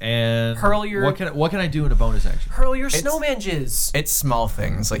 Okay, and Hurl your- what can I do in a bonus action? Hurl your It's- snowman jizz. It's small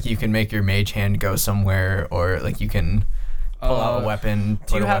things, like you can make your mage hand go somewhere, or like you can pull out a weapon, do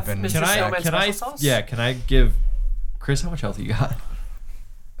put you a have weapon. Mr. Can I? Snowman Can I? special sauce? Yeah. Can I give Chris how much health you got?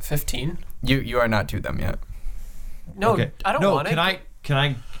 15. You are not to them yet. No, Okay. I don't no, want can it. Can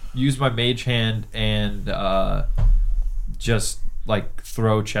I use my mage hand and just like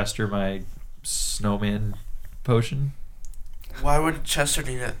throw Chester my snowman potion? Why would Chester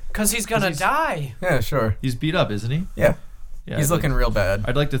need it? Because he's gonna die. Yeah, sure. He's beat up, isn't he? Yeah, Yeah. he's I'd looking real bad.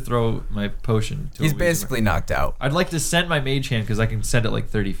 I'd like to throw my potion to He's him. basically knocked out. I'd like to send my mage hand because I can send it like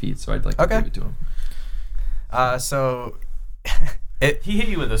 30 feet, so I'd like to Okay. give it to him. So He hit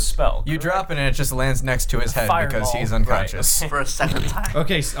you with a spell. you drop it and it just lands next to his head because Fireball. he's unconscious. For a second time.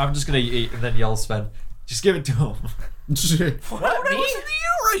 Okay, so I'm just gonna eat and then yell Sven. Just give it to him. What? Me? Listen to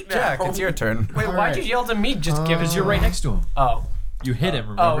you right now. Jack, it's your turn. Wait, All why'd right. you yell to me? Just give it Because to you're right next to him. Oh. You hit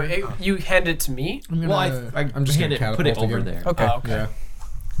him, Oh, remember? you hand it to me? I'm well, I'm just hand gonna it, put it catapult over again. there. Okay. Oh, okay. Yeah.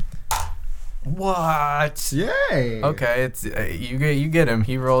 What? Yay. Okay, it's you get him.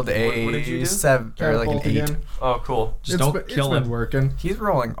 He rolled a What did you do? 7 or like an Catapult 8. again. Oh, cool. Just don't kill It's him. been working. He's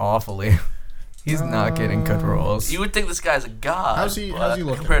rolling awfully. He's not getting good rolls. You would think this guy's a god. How's he but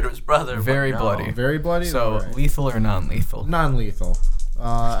looking? compared to his brother? but Very no. bloody. Very bloody. So Alright. lethal or non-lethal? Non-lethal.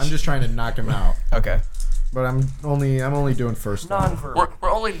 I'm just trying to knock him out, Okay. but I'm only doing first level. Non-verbal.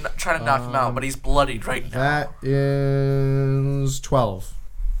 We're only trying to knock him out, but he's bloodied right now. That is 12.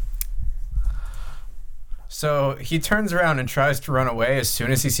 So he turns around and tries to run away as soon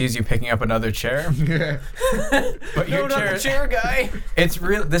as he sees you picking up another chair. But No, your not the chair guy. It's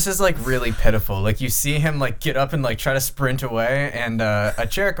real. This is like really pitiful. Like you see him like get up and like try to sprint away, and a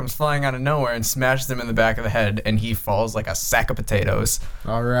chair comes flying out of nowhere and smashes him in the back of the head, and he falls like a sack of potatoes.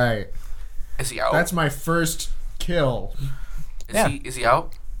 All right. Is he out? That's my first kill. Is he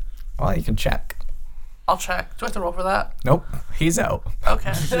out? Well, you can check. I'll check. Do I have to roll for that? Nope, he's out.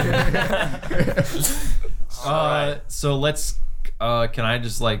 Okay. So let's. Can I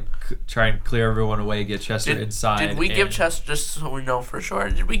just like try and clear everyone away, get Chester inside? Did we give and- Chester, just so we know for sure,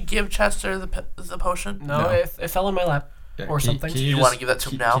 did we give Chester the potion? No, No. It fell in my lap Yeah, or something. you just- wanna give that to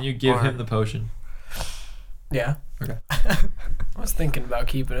him now, Can you give or- him the potion? Yeah. Okay. I was thinking about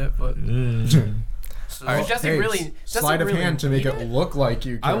keeping it, but So, All right. does he Hey, really? sleight of really hand to make need it look like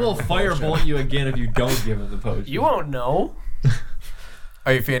you. I will gave him the potion. firebolt you again if you don't give him the potion. You won't know.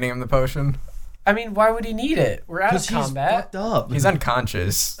 Are you feeding him the potion? I mean, why would he need it? We're out of Because he's combat. fucked up. He's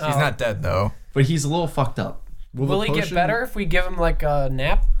unconscious. He's Oh. not dead though. But he's a little fucked up. Will the he get potion- better if we give him like a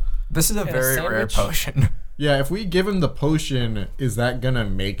nap? This is a And a very rare sandwich? potion. Yeah, if we give him the potion, is that gonna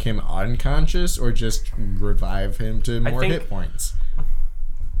make him unconscious or just revive him to more think- hit points?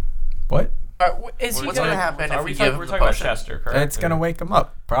 What? Is he what's going to gonna? happen Are if we we talking, give we're him the talking about potion? Chester, correct? It's gonna wake him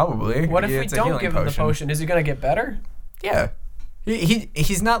up, probably. What if we It's a don't healing give him the potion? Is he gonna get better? Yeah.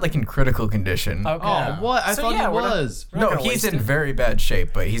 He's not like in critical condition. Okay. Oh, what? I So, thought yeah, he we're not- was. we're not No, gonna he's waste in it. very bad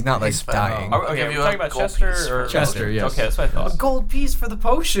shape, but he's not like He's fine. dying. Okay, Give we're you talking a about gold Chester piece or for- Chester, yes. Okay, that's what I A thought. gold piece for the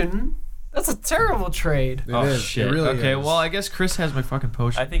potion. That's a terrible trade. It Oh is. shit. It really Okay, is. well I guess Chris has my fucking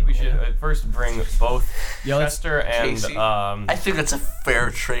potion. I think we should first bring both Yeah, let's- Chester and Casey. I think that's a fair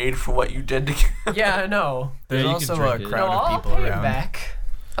trade for what you did to Yeah, I know. There's Yeah, you also can a drink it. crowd No, of I'll people pay him around. back.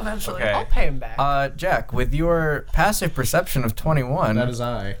 Eventually, Okay. I'll pay him back. Jack, with your passive perception of 21, that is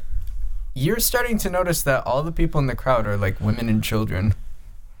I. you're starting to notice that all the people in the crowd are like women and children.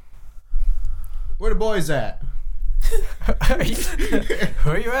 Where the boys at?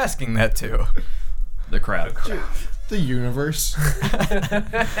 Who are you asking that to? the crowd. The universe.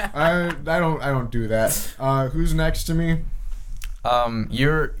 I don't do that. Who's next to me?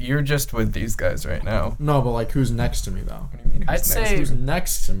 You're just with these guys right now. No, but like who's next to me though? What do you mean? I'd who's say- next? Who's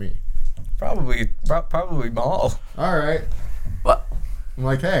next to me? probably Maul. All right. What? I'm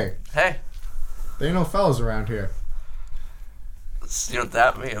like, hey, Hey, there ain't no fellas around here. you know what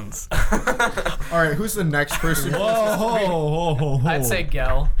that means. All right, who's the next person? I'd say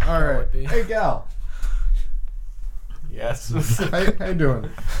Gel. All right. would be. Hey, gal. Yes. How you doing?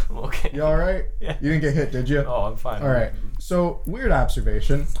 Okay. You all right? Yeah. You didn't get hit, did you? Oh, I'm fine. All right. So weird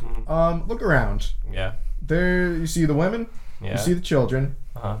observation. Mhm. Look around. Yeah. There, you see the women. Yeah. You see the children.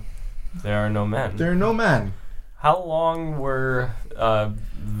 Uh-huh. There are no men. There are no men. How long were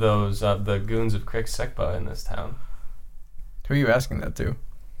those the goons of Crick Sekba in this town? Who are you asking that to?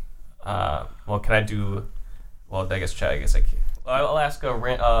 Well, can I do? Well, I guess Chad. I guess I can. I'll ask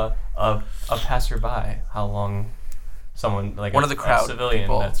a passerby how long someone like One a, of the crowd a civilian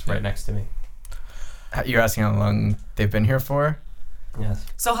people. that's right next to me. You're asking how long they've been here for? Yes.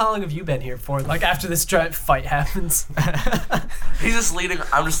 So how long have you been here for? Like after this giant fight happens? He's just leading.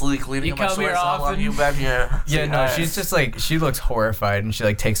 I'm just leading You him my come sword. here So how long often? you been here? Yeah, no, Hi. she's just like, she looks horrified and she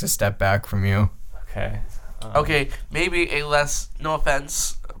like takes a step back from you. Okay. Okay, maybe a less. No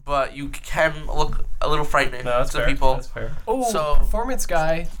offense, but you can look a little frightening No, that's to fair. people. That's fair. Oh, So- performance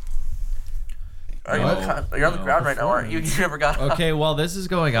guy. Are you? What? You're on the No, ground right now, aren't you? You never got up. Okay, while this is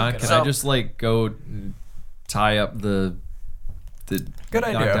going on, can So- I just like go and tie up the Good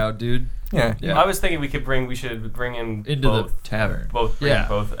knocked idea. out dude Yeah. Yeah. I was thinking we should bring in into both, the tavern? bring Yeah.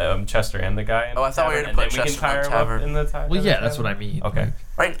 both Chester and the guy. In Oh, I the thought we were tavern, gonna and put then we Chester can in tie the him up tavern. in the tavern. Well, yeah, that's what I mean. Okay.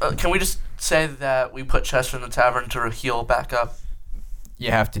 Right? Can we just say that we put Chester in the tavern to heal back up?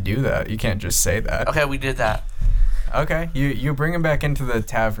 You have to do that. You can't just say that. Okay, we did that. Okay. You bring him back into the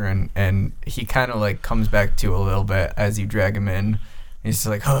tavern and he kind of like comes back to a little bit as you drag him in. He's just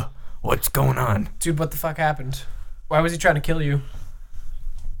like, huh, what's going on? Dude, what the fuck happened? Why was he trying to kill you?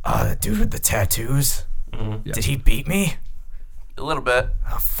 The dude with the tattoos. Mhm. Yeah. Did he beat me? A little bit.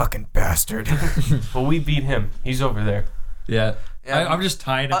 Oh, fucking bastard. But we beat him. He's over there. Yeah. Yeah, I'm just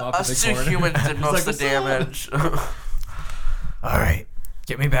tying him up in us the two corner. humans did He's most like, of the "What's up?" damage. All right.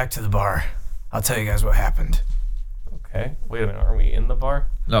 Get me back to the bar. I'll tell you guys what happened. Okay. Wait a minute. Are we in the bar?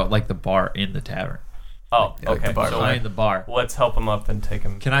 No, like the bar in the tavern. Oh, Yeah, like okay. the bar. So Behind the bar. let's help him up and take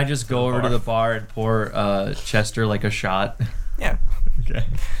him. Can I just go the over to bar. the bar and pour Chester like a shot? Yeah. Okay.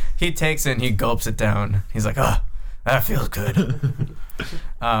 He takes it and he gulps it down. He's like, that feels good.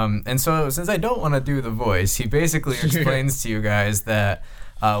 And so since I don't want to do the voice, he basically explains to you guys that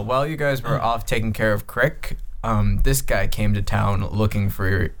while you guys were off taking care of Crick, this guy came to town looking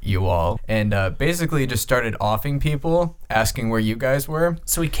for you all and basically just started offing people, asking where you guys were.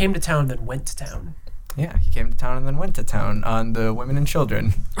 So he came to town, then went to town. Yeah, he came to town and then went to town on the women and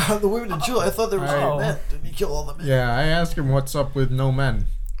children. The women and children. I thought there was Oh. men. Didn't he kill all the men? Yeah, I asked him what's up with no men.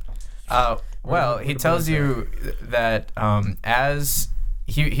 Well, he tells you that as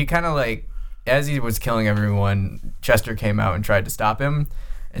he kind of like, as he was killing everyone, Chester came out and tried to stop him,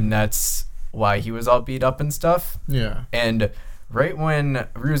 and that's why he was all beat up and stuff. Yeah. And right when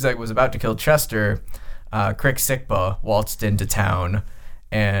Ruzeg was about to kill Chester, Crick Sikba waltzed into town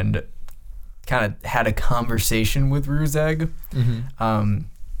and kind of had a conversation with Ruzeg,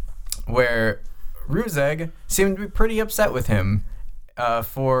 where Ruzeg seemed to be pretty upset with him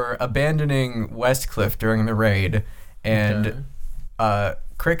for abandoning Westcliff during the raid. And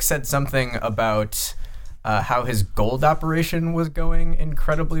Crick said something about how his gold operation was going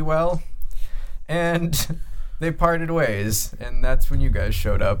incredibly well. And they parted ways, and that's when you guys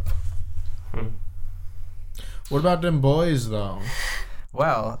showed up. What about them boys, though?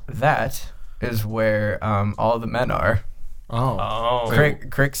 Well, that is where all the men are. Oh.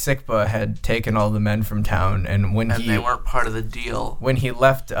 Crick Sikba had taken all the men from town, and when And they weren't part of the deal. when he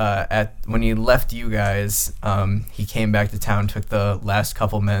left you guys, he came back to town, took the last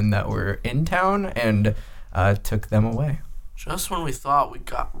couple men that were in town, and took them away. Just when we thought we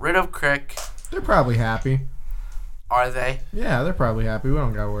got rid of Crick, They're probably happy. are they? Yeah, they're probably happy. We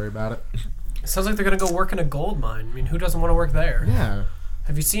don't gotta worry about it. It sounds like they're gonna go work in a gold mine. I mean, who doesn't want to work there? Yeah.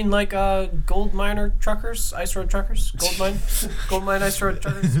 Have you seen like gold miner truckers, ice road truckers, gold mine ice road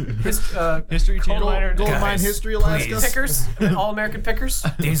truckers, History Channel. Gold Guys, mine history, Alaska. please. pickers, all American pickers?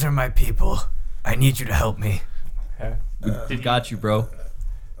 These are my people. I need you to help me. Got you, bro.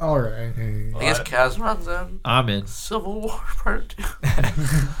 All right. I guess Kaz runs in. I'm in. Civil War Part 2.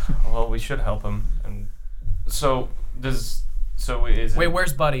 Well, we should help him. And so is Wait, it,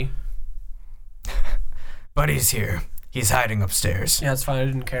 where's Buddy? Buddy's here. He's hiding upstairs. Yeah, it's fine. I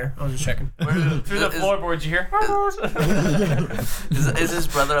didn't care. I was just checking. through the floorboards you hear? Is his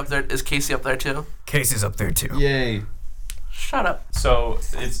brother up there? Is Casey up there too? Casey's up there too. Yay. Shut up. So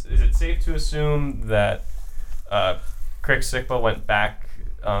is it safe to assume that Crick Sikba went back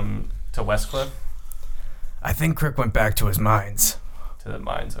to Westcliff? I think Crick went back to his mines. To the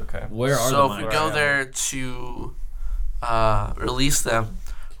mines, okay. Where are So the if we mines? go there to release them,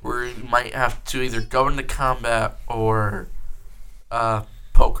 we might have to either go into combat or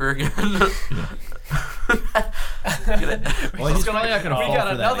poker again. Get it? Well, he's probably not gonna We fall got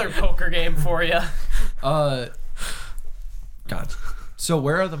for another that. poker game for you. God. So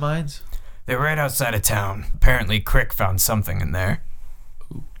where are the mines? They're right outside of town. Apparently, Crick found something in there.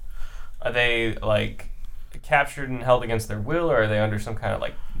 Are they like captured and held against their will, or are they under some kind of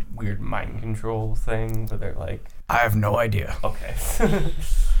like weird mind control thing where they're like, I have no idea. okay.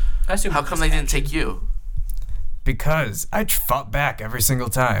 I assume How come they didn't take you? Because I fought back every single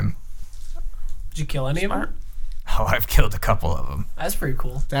time. Did you kill any of Smart. them? Oh, I've killed a couple of them. That's pretty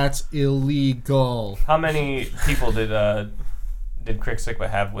cool. That's illegal. How many people did Crick Sikba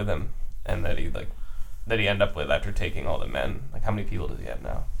have with him, and that he end up with after taking all the men? Like, how many people does he have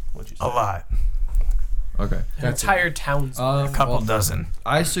now? What'd you say? A lot. Okay. An That's entire town's A couple well, dozen.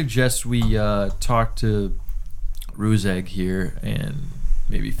 I suggest we talk to Ruzeg here and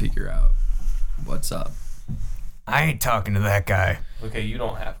maybe figure out what's up. I ain't talking to that guy. Okay, you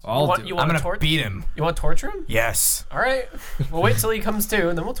don't have to. I'll want- do. you I'm want gonna beat him. You want to torture him? Yes. All right. We'll wait till he comes to,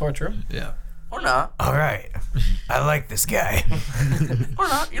 and then we'll torture him. Yeah. Or not. All right. I like this guy. Or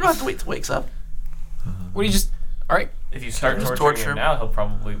not. You don't have to wait till he wakes up. What do you just? All right. If you start Just torturing torture him him. now, he'll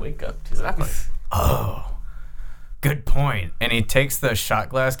probably wake up to Exactly. Oh. Good point. And he takes the shot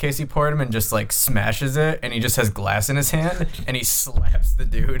glass case he poured him and just like smashes it, and he just has glass in his hand, and he slaps the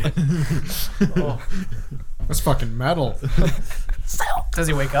dude. Oh. That's fucking metal. Does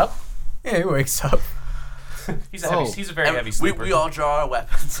he wake up? Yeah, he wakes up. He's a very And heavy we, sleeper. we all draw our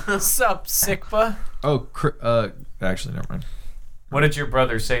weapons. What's up, Sikba? Oh, actually, never mind. What did your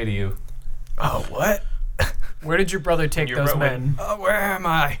brother say to you? Oh, what? Where did your brother take Your those bro- men? Oh, where am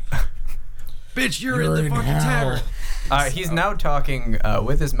I? Bitch, you're in the fucking tavern. He's now talking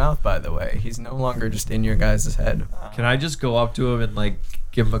with his mouth, by the way. He's no longer just in your guys' head. Can I just go up to him and like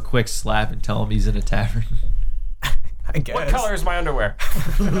give him a quick slap and tell him he's in a tavern? I guess. What color is my underwear?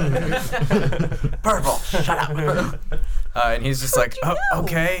 Purple. Shut up. And he's just like, oh,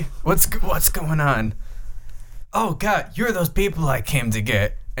 okay, what's going on? Oh, God, you're those people I came to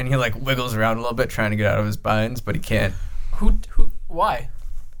get. And he like wiggles around a little bit, trying to get out of his binds, but he can't. Who? Why?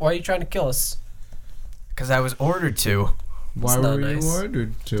 Why are you trying to kill us? Because I was ordered to. Why not were nice. you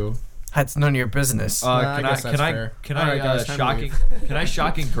ordered to? That's none of your business. I guess that's fair. Can All I right, guys, time to shocking leave. can I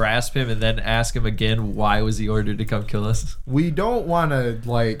shocking grasp him and then ask him again why was he ordered to come kill us? We don't want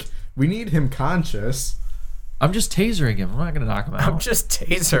to, we need him conscious. I'm just tasering him. I'm not gonna knock him out. I'm just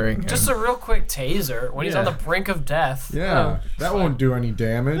tasering him. Just a real quick taser when he's on the brink of death. Yeah, that won't do any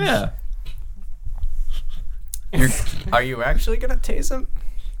damage. yeah. Are you actually gonna tase him?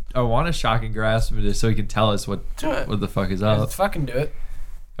 I want to shocking grasp him just so he can tell us what the fuck is up. Let's fucking do it.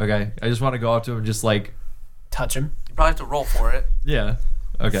 Okay, I just want to go up to him and just like, Touch him. You probably have to roll for it. yeah,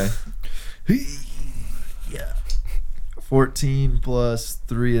 okay. Yeah. 14 plus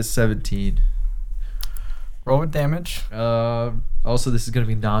 3 is 17. Roll with damage. Also, this is gonna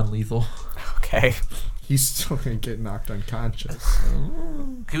be non-lethal. Okay. He's still gonna get knocked unconscious.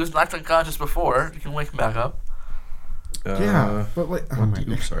 He was knocked unconscious before. You can wake him back up. Yeah, but oh my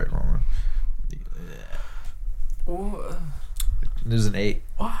Oops, sorry, wrong one. Ooh. There's an 8.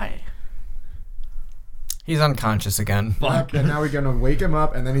 Why? He's unconscious again. Yep, and now we're gonna wake him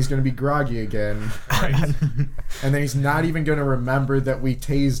up, and then he's gonna be groggy again. And then he's not even gonna remember that we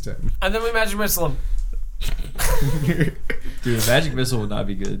tased him. And then we magic missile him. Dude, a magic missile would not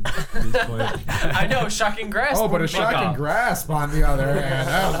be good at this point. I know, shocking grasp. Oh, but a would be shocking good. grasp on the other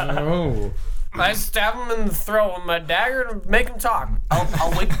hand. Oh. I stab him in the throat with my dagger to make him talk.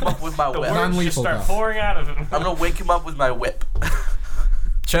 I'll wake him up with my The whip. words just Non-lethal start though. pouring out of him. I'm gonna wake him up with my whip.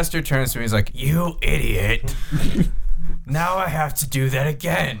 Chester turns to me. He's like, "You idiot! Now I have to do that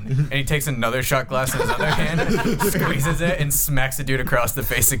again." And he takes another shot glass in his other hand, squeezes it, and smacks the dude across the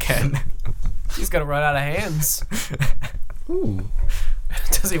face again. He's gonna run out of hands. Ooh.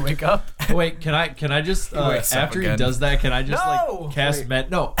 Does he wake up? Wait, can I just wakes up after he again. does that? Can I just No! like cast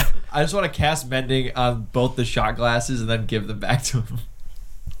No, I just want to cast mending on both the shot glasses and then give them back to him,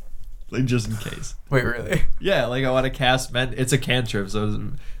 like just in case. Wait, really? Yeah, like I want to cast mend. It's a cantrip,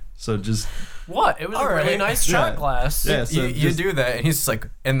 so just What? It was All a really right. nice shot glass. yeah. So you just, do that, and he's just like,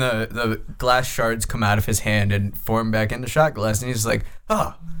 and the glass shards come out of his hand and form back into shot glass, and he's like,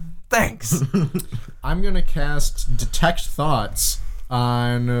 "Oh, thanks." I'm gonna cast Detect Thoughts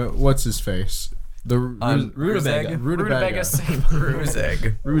on what's his face? The Rutabaga. Rutabaga save.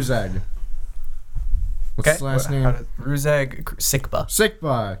 Ruzeg. Ruzeg. What's his last name? Ruzeg Sikba.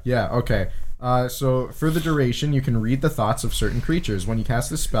 Sikba. Yeah, okay. So for the duration, you can read the thoughts of certain creatures. When you cast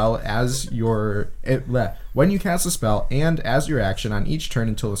the spell when you cast the spell and as your action on each turn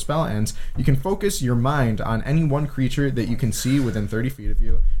until the spell ends, you can focus your mind on any one creature that you can see within 30 feet of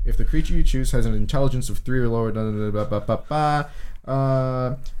you. If the creature you choose has an intelligence of 3 or lower,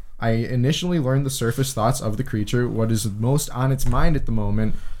 I initially learn the surface thoughts of the creature, what is most on its mind at the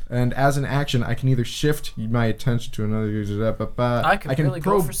moment, and as an action, I can either shift my attention to another. I could really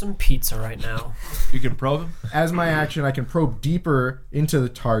go for some pizza right now. you can probe him. As my action, I can probe deeper into the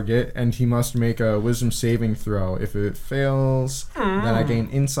target, and he must make a wisdom saving throw. If it fails, then I gain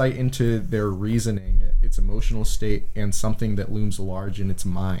insight into their reasoning, its emotional state, and something that looms large in its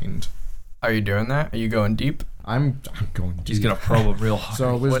mind. Are you doing that? Are you going deep? I'm going deep. He's gonna probe him real hard.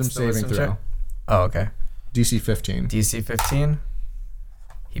 So wisdom What's the saving wisdom throw. check? Oh, okay. DC 15. DC 15.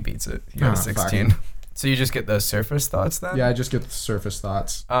 He beats it. He got a Ah, 16. So you just get the surface thoughts then? Yeah, I just get the surface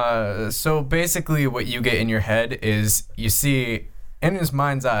thoughts. So basically what you get in your head is you see, in his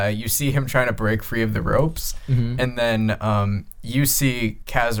mind's eye, you see him trying to break free of the ropes, and then you see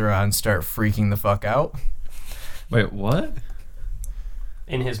Kazaron start freaking the fuck out. Wait, what?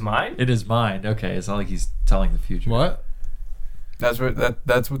 In his mind? In his mind. Okay, it's not like he's telling the future. What? That's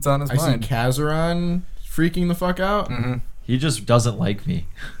what's on his I see mind. Kazaron freaking the fuck out? Mm-hmm. He just doesn't like me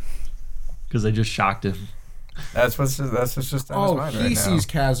because I just shocked him. That's what's just on his Oh, mind he right now. sees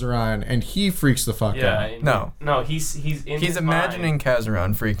Kazaron and he freaks the fuck Yeah. out. No. He's in He's his imagining mind.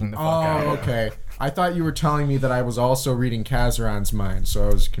 Kazaron freaking the fuck out. Oh, okay. I thought you were telling me that I was also reading Kazaron's mind, so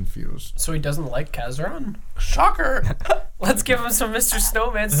I was confused. So he doesn't like Kazaron? Shocker. Let's give him some Mr.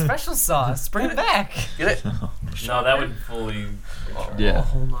 Snowman special sauce. Bring it back. Get it? No, that would fully. Yeah.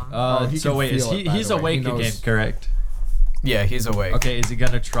 Hold on. Oh, he So can wait, is feel it, by he's the way. awake He knows- again, correct? Yeah, he's awake. Okay, is he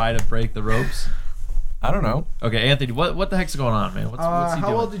gonna try to break the ropes? I don't know. Okay, Anthony, what the heck's going on, man? What's he How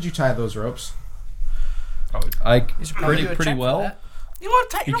doing? well did you tie those ropes? You should probably do a pretty check for well. that. You want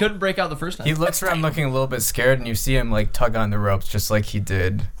to He tighten him? couldn't break out the first time. He looks around looking a little bit scared, and you see him like tug on the ropes just like he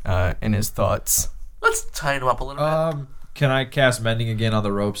did in his thoughts. Let's tighten him up a little bit. Can I cast mending again on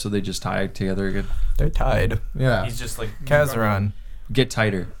the ropes so they just tie together again? They're tied. Yeah. He's just like. Kazaron, Get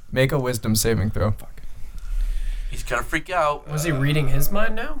tighter. make a wisdom saving throw. He's gonna freak out. Was he reading his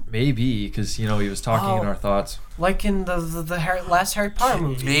mind now? Maybe, because, he was talking in our thoughts. Like in the last Harry Potter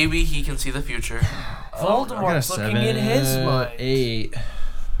movie. Maybe he can see the future. Voldemort's looking in his mind. 8.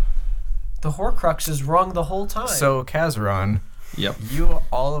 The Horcrux is wrong the whole time. So, Kazaron, Yep. you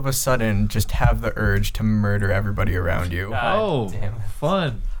all of a sudden just have the urge to murder everybody around you. God damn it.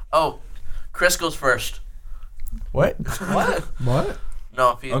 Fun. Oh, Chris goes first. What? What?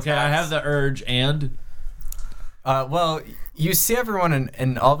 No, if he Okay, I attacks- have the urge and... Well, you see everyone,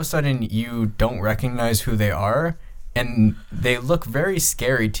 and all of a sudden you don't recognize who they are, and they look very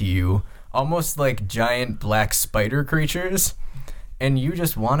scary to you, almost like giant black spider creatures, and you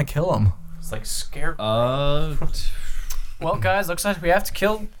just want to kill them. It's like scare. Well, guys, looks like we have to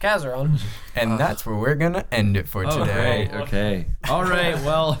kill Kazaron. And that's where we're gonna end it for today. Great. Okay. All right.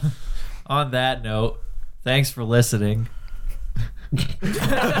 Well, on that note, thanks for listening. All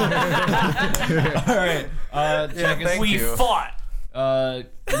right. Check us. thank you. fought.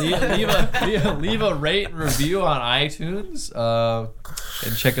 Leave a rate and review on iTunes.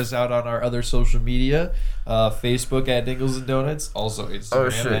 And check us out on our other social media. Facebook at Dingles and Donuts. Also Instagram. Oh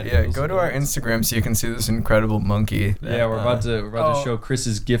shit! at Yeah, Dingles go and to our Donuts. Instagram so you can see this incredible monkey. that, Yeah, we're about to Oh. show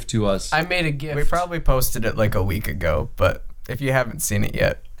Chris's gift to us. I made a gift. We probably posted it like a week ago, but if you haven't seen it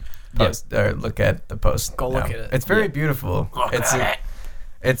yet, post or look at the post. Go look now. at it. It's very beautiful.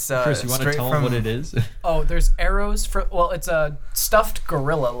 It's Chris, you want to straight tell from him what it is? Oh, there's arrows for. Well, it's a stuffed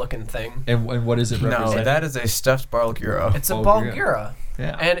gorilla-looking thing. and what is it No, represent? that is a stuffed Barlgura. It's a Bulgura. Bulgura.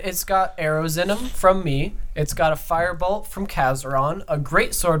 Yeah. And it's got arrows in them from me. It's got a firebolt from Kazaron, a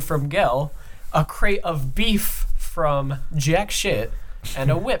great sword from Gel, a crate of beef from Jack Shit, and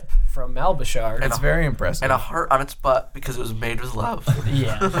a whip from Albashar. It's very impressive. and a heart on its butt because it was made with love.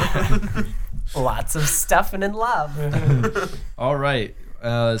 Yeah. Lots of stuffing and love. All right.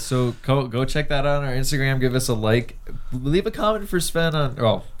 So go check that out on our Instagram. Give us a like. Leave a comment for Sven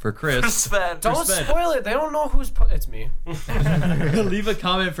for Chris. Sven. Don't Sven. spoil it. They don't know who's. It's me. Leave a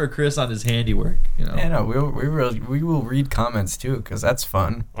comment for Chris on his handiwork. Yeah, no, we will read comments too, because that's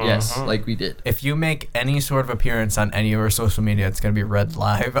fun. Yes, like we did. If you make any sort of appearance on any of our social media, it's going to be read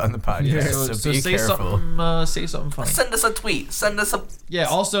live on the podcast. So, be say careful. say something funny. Send us a tweet. Send us a. Yeah.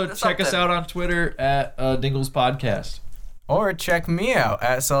 Also, Send us check us something. out on Twitter at Dingles Podcast, Or check me out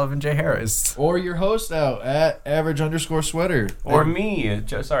at Sullivan J. Harris. or your host out at average_sweater. Or me.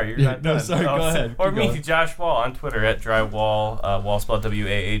 Sorry, you're not No, done. sorry, go ahead. Or Keep me, going. Josh Wall, on Twitter at drywall, wall spelled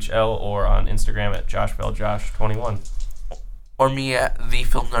WAHL, or on Instagram at joshbelljosh21. Or me at the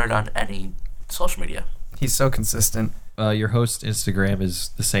Film Nerd on any social media. He's so consistent. Your host Instagram is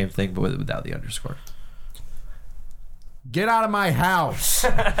the same thing, but without the underscore. Get out of my house.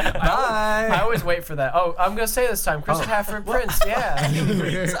 I Bye. always wait for that. Oh, I'm gonna say this time, Chris Halford Prince.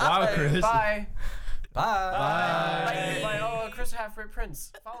 Yeah. Wow, Chris. Bye. Bye. Bye. Oh, Chris Halford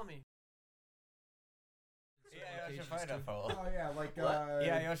Prince. Follow me. Oh yeah, like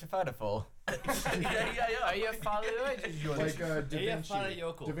Yeah, jag ska föda full. Are you following? like Da Vinci.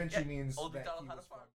 Da Vinci means Yeah, that old he McDonald had a was farm.